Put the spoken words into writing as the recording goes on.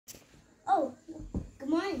Oh, good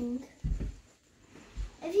morning.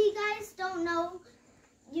 If you guys don't know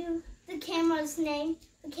the camera's name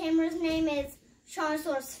is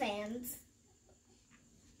Seanasaurus fans.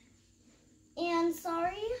 And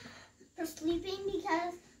sorry for sleeping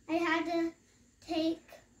because I had to take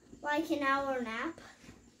like an hour nap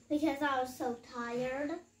because I was so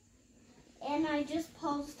tired. And I just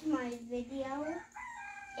paused my video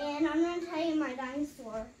and I'm going to tell you my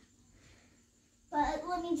dinosaur. But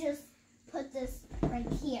let me just put this right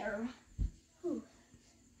here. Whew.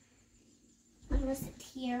 I'm going to sit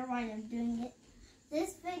here while I'm doing it.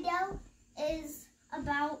 This video is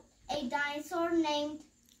about a dinosaur named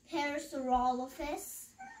parasauralophus.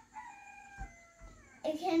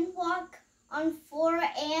 It can walk on 4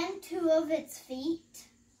 and 2 of its feet.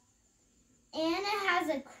 And it has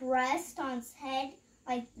a crest on its head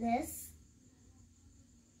like this.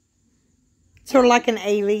 Sort of like an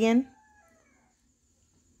alien.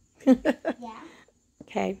 Yeah.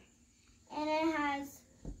 Okay. And it has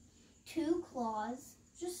 2 claws.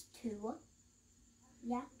 Just 2.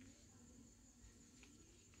 Yeah.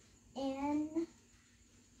 And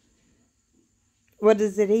what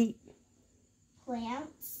does it eat?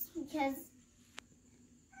 Plants because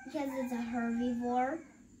it's a herbivore.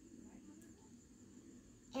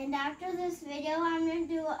 And after this video, I'm going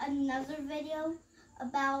to do another video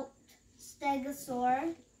about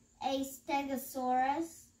Stegosaur, a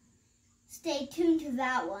Stegosaurus. Stay tuned to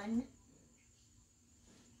that one.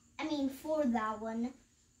 For that one.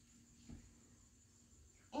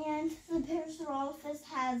 And the parasaurolophus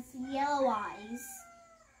has yellow eyes.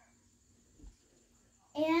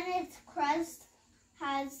 And its crest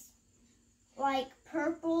has like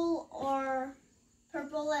purple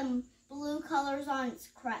and blue colors on its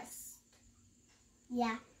crest.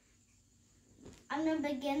 Yeah. I'm going to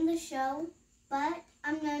begin the show, but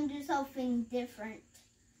I'm going to do something different.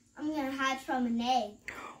 I'm going to hatch from an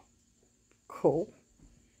egg. Cool.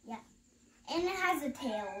 Yeah. And it has a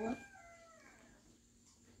tail.